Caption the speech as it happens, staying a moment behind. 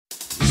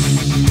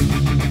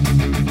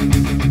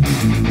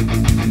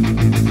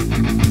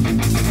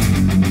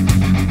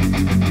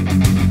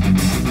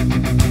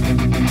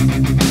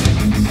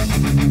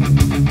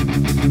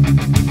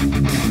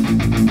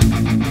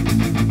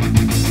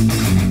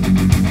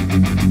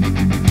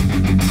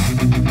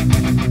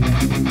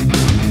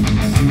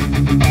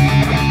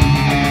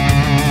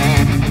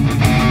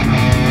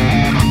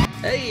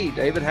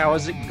how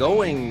is it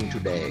going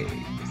today?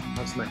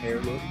 How's my hair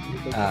look?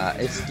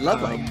 It's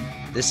lovely.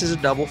 This is a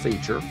double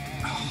feature.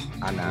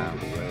 I know.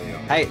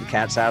 Hey, the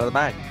cat's out of the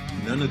bag.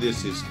 None of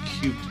this is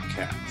cute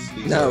cats.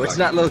 These No, it's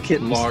not little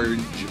kittens.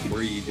 Large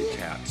breed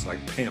cats like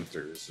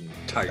panthers and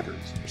tigers.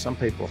 Some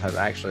people have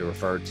actually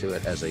referred to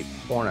it as a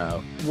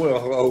porno. Well,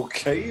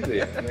 okay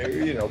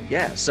then. You know,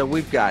 Yeah, so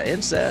we've got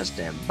incest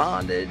and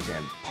bondage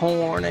and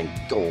porn and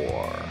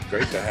gore.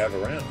 great to have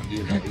around.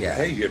 You know, Yeah.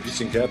 Hey, have you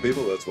seen Cat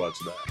People? Let's watch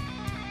that.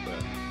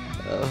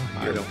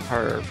 I You're a don't-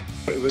 perv.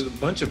 But it was a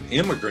bunch of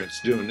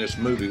immigrants doing this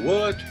movie.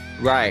 What?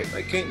 Right.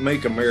 They can't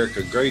make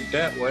America great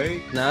that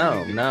way.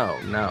 No.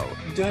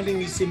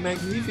 Darling, it's a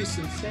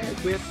magnificent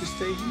set. We have to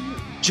stay here.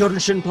 Children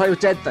shouldn't play with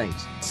dead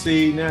things.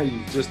 See, now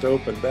you've just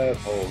opened that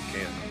whole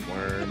can of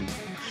worms.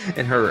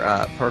 In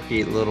her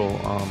perky little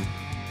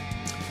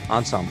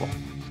ensemble.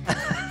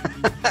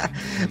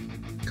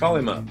 Call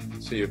him up.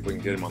 See if we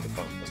can get him on the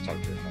phone. Let's talk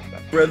to him about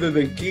that. Rather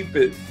than keep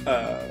it,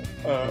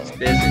 It's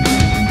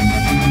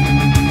busy.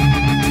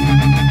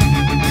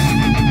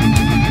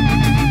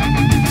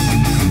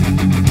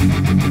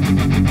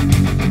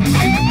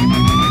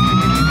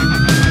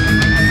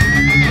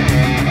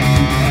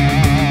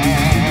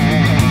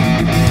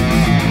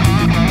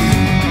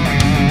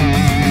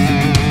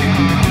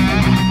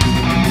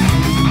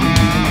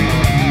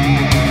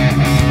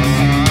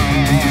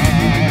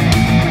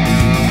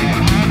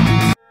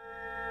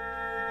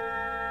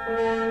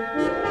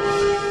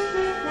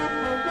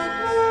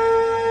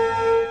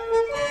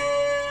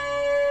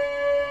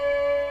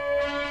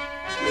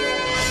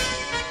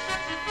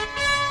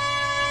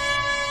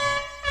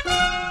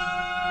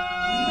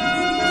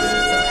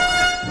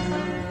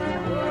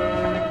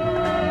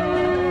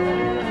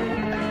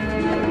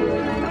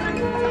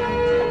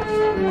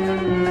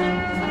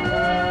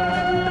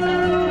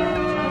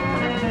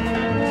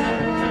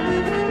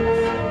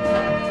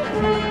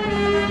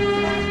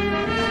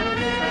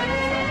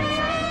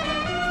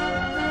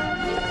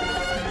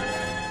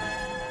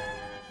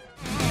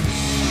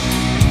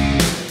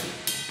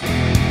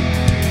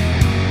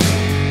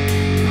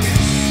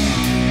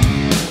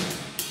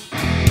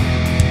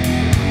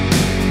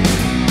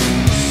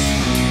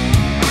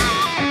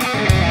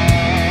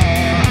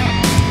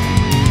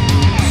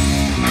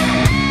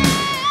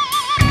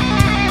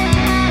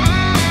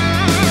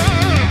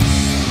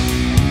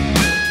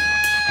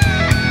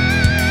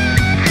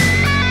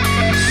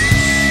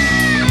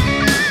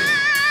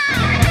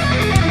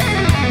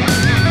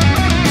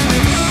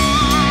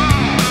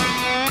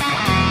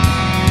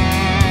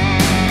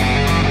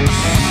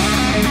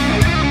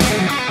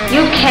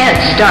 You can't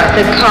start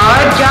the car.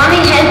 Johnny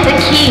has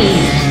the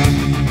keys.